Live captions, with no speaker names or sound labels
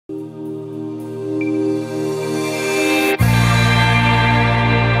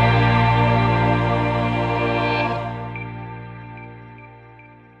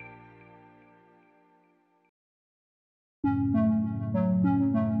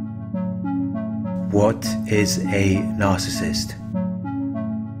What is a narcissist?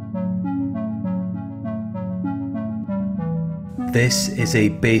 This is a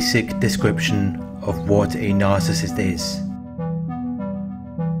basic description of what a narcissist is.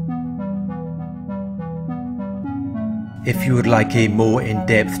 If you would like a more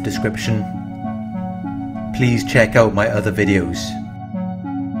in-depth description, please check out my other videos.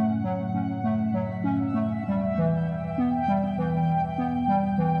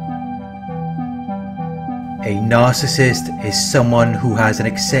 A narcissist is someone who has an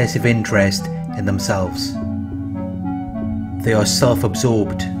excessive interest in themselves. They are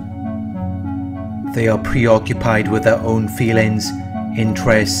self-absorbed. They are preoccupied with their own feelings,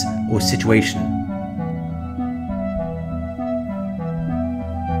 interests, or situation.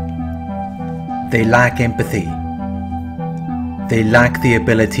 They lack empathy. They lack the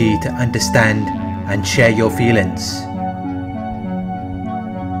ability to understand and share your feelings.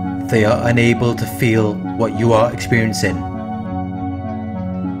 They are unable to feel what you are experiencing.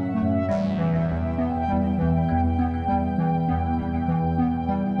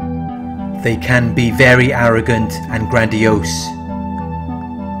 They can be very arrogant and grandiose.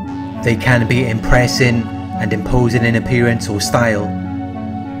 They can be impressive and imposing in appearance or style,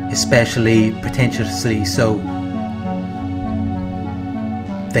 especially pretentiously so.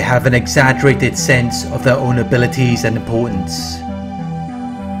 They have an exaggerated sense of their own abilities and importance.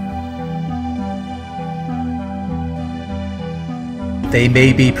 They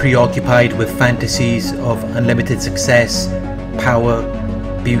may be preoccupied with fantasies of unlimited success, power,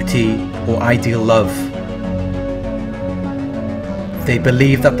 beauty, or ideal love. They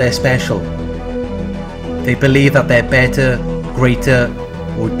believe that they're special. They believe that they're better, greater,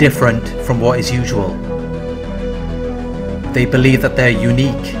 or different from what is usual. They believe that they're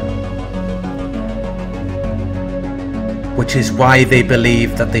unique, which is why they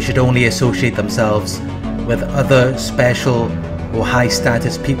believe that they should only associate themselves with other special or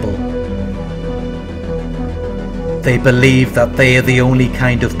high-status people. They believe that they are the only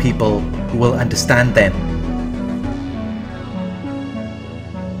kind of people who will understand them.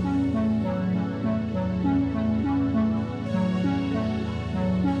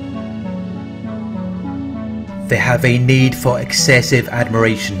 They have a need for excessive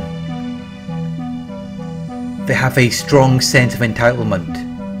admiration. They have a strong sense of entitlement.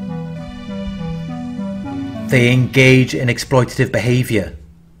 They engage in exploitative behavior.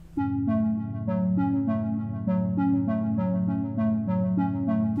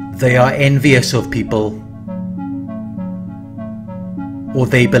 They are envious of people, or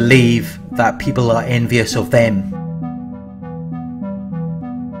they believe that people are envious of them.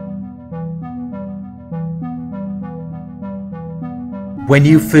 When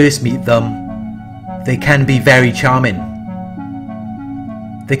you first meet them, they can be very charming.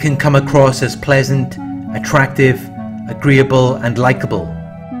 They can come across as pleasant, attractive, agreeable, and likable.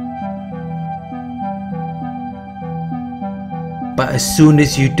 But as soon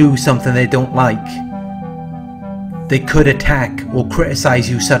as you do something they don't like, they could attack or criticize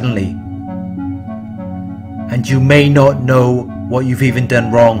you suddenly, and you may not know what you've even done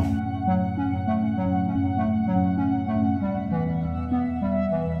wrong.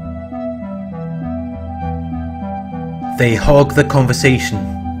 They hog the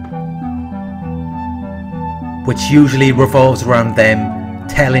conversation, which usually revolves around them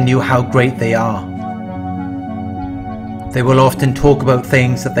telling you how great they are. They will often talk about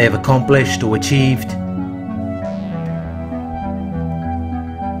things that they have accomplished or achieved.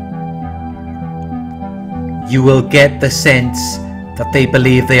 You will get the sense that they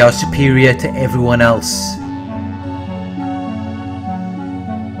believe they are superior to everyone else.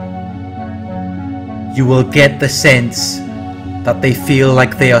 You will get the sense that they feel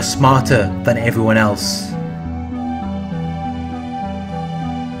like they are smarter than everyone else.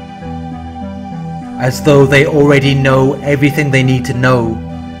 As though they already know everything they need to know,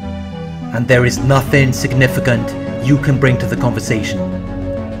 and there is nothing significant you can bring to the conversation.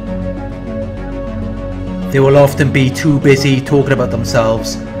 They will often be too busy talking about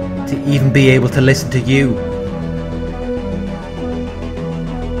themselves to even be able to listen to you.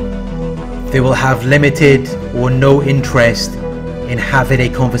 They will have limited or no interest in having a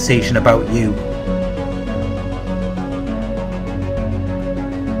conversation about you.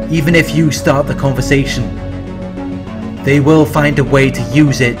 Even if you start the conversation, they will find a way to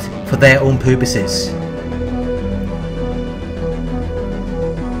use it for their own purposes.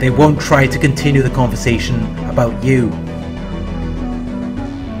 They won't try to continue the conversation about you.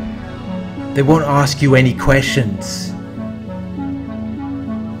 They won't ask you any questions.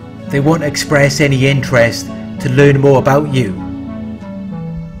 They won't express any interest to learn more about you.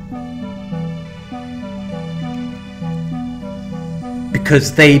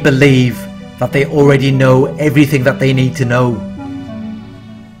 because they believe that they already know everything that they need to know,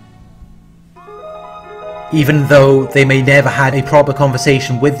 even though they may never had a proper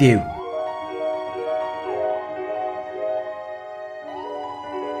conversation with you.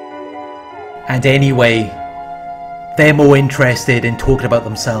 And anyway, they're more interested in talking about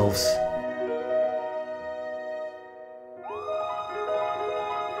themselves.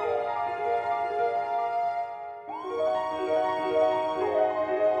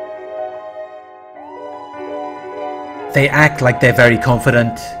 They act like they're very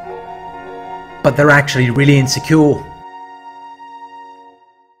confident, but they're actually really insecure.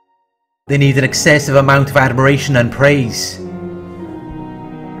 They need an excessive amount of admiration and praise.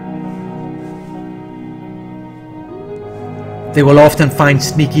 They will often find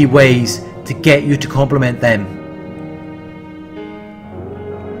sneaky ways to get you to compliment them.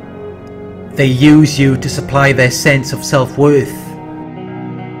 They use you to supply their sense of self-worth.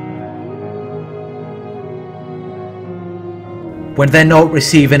 When they're not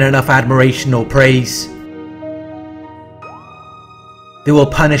receiving enough admiration or praise, they will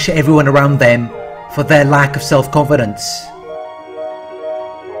punish everyone around them for their lack of self-confidence.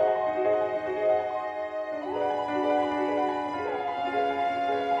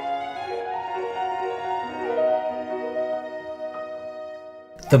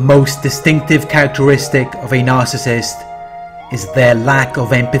 The most distinctive characteristic of a narcissist is their lack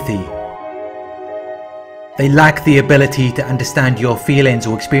of empathy. They lack the ability to understand your feelings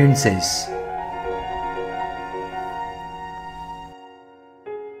or experiences.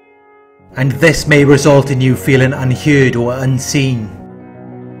 And this may result in you feeling unheard or unseen.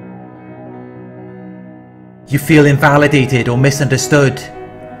 You feel invalidated or misunderstood.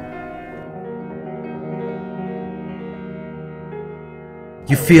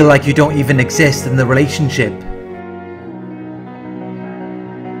 You feel like you don't even exist in the relationship.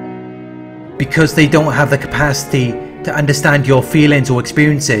 Because they don't have the capacity to understand your feelings or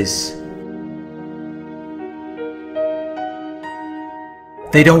experiences.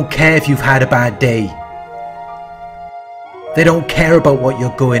 They don't care if you've had a bad day. They don't care about what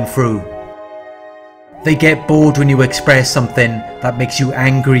you're going through. They get bored when you express something that makes you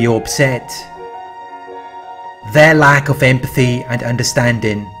angry or upset. Their lack of empathy and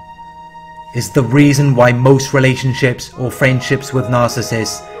understanding is the reason why most relationships or friendships with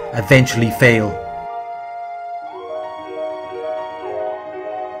narcissists eventually fail.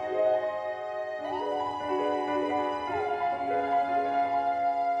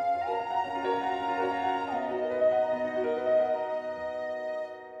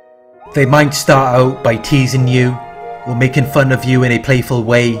 They might start out by teasing you or making fun of you in a playful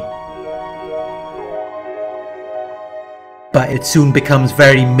way, but it soon becomes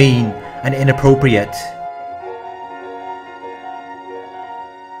very mean and inappropriate.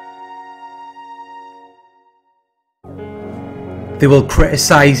 They will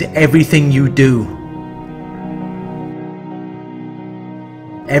criticize everything you do,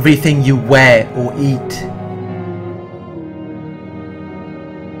 everything you wear or eat,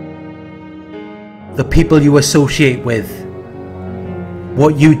 the people you associate with,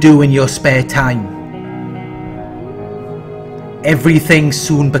 what you do in your spare time. Everything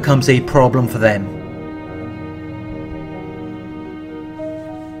soon becomes a problem for them.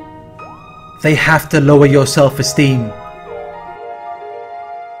 They have to lower your self-esteem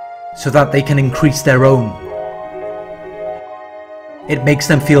so that they can increase their own. It makes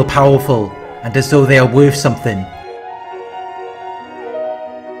them feel powerful and as though they are worth something.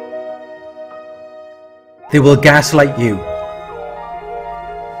 They will gaslight you.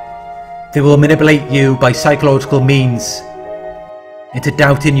 They will manipulate you by psychological means into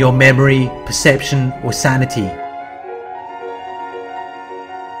doubting your memory, perception, or sanity.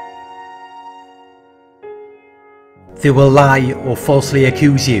 They will lie or falsely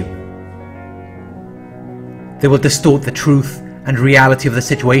accuse you. They will distort the truth and reality of the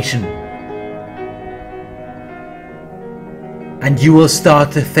situation. And you will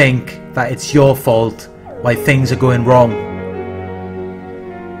start to think that it's your fault why things are going wrong.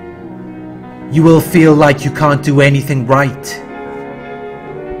 You will feel like you can't do anything right.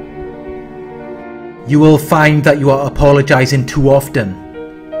 You will find that you are apologizing too often.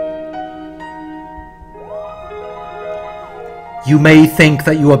 You may think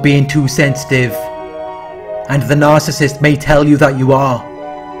that you are being too sensitive, and the narcissist may tell you that you are.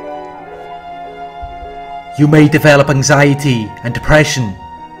 You may develop anxiety and depression,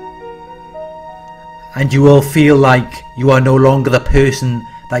 and you will feel like you are no longer the person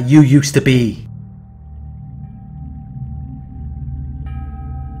that you used to be.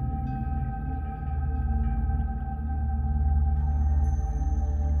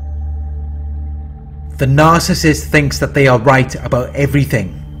 The narcissist thinks that they are right about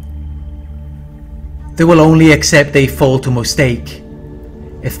everything. They will only accept a fault or mistake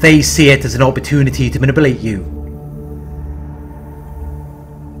if they see it as an opportunity to manipulate you.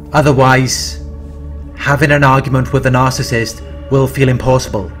 Otherwise, having an argument with a narcissist will feel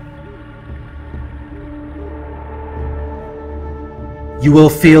impossible. You will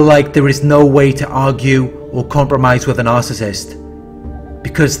feel like there is no way to argue or compromise with a narcissist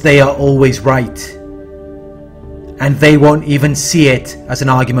because they are always right, and they won't even see it as an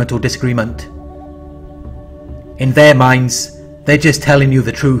argument or disagreement. In their minds, they're just telling you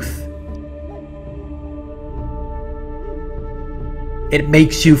the truth. It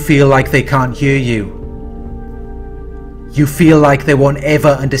makes you feel like they can't hear you. You feel like they won't ever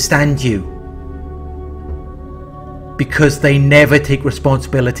understand you, because they never take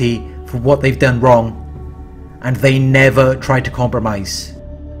responsibility for what they've done wrong, and they never try to compromise.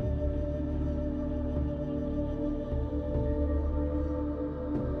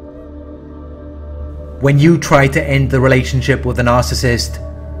 When you try to end the relationship with a narcissist,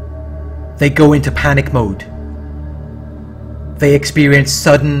 they go into panic mode. They experience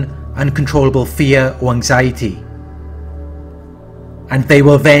sudden, uncontrollable fear or anxiety, and they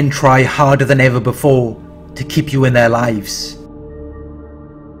will then try harder than ever before to keep you in their lives.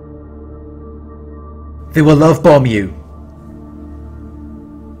 They will love bomb you.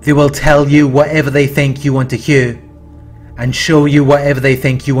 They will tell you whatever they think you want to hear and show you whatever they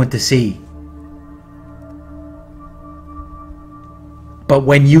think you want to see. But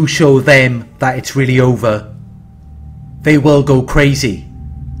when you show them that it's really over, they will go crazy.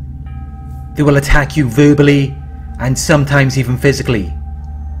 They will attack you verbally and sometimes even physically.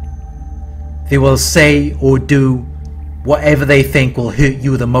 They will say or do whatever they think will hurt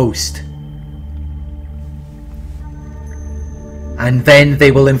you the most. And then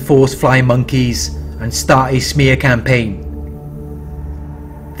they will enforce flying monkeys and start a smear campaign.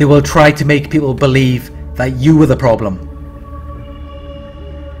 They will try to make people believe that you are the problem,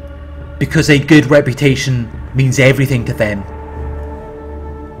 because a good reputation means everything to them.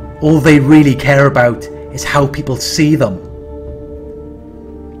 All they really care about is how people see them.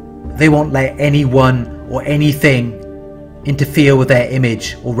 They won't let anyone or anything interfere with their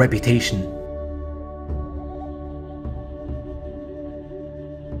image or reputation.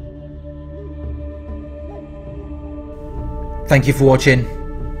 Thank you for watching.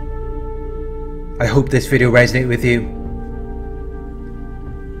 I hope this video resonated with you.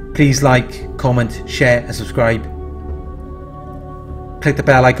 Please like, comment, share and subscribe. Click the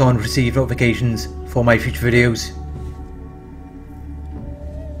bell icon to receive notifications for my future videos.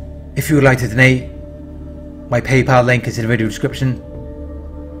 If you would like to donate, my PayPal link is in the video description.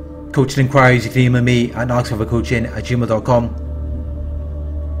 Coaching inquiries, you can email me at narcsurvivorcoaching@gmail.com.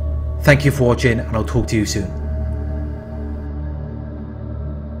 Thank you for watching, and I'll talk to you soon.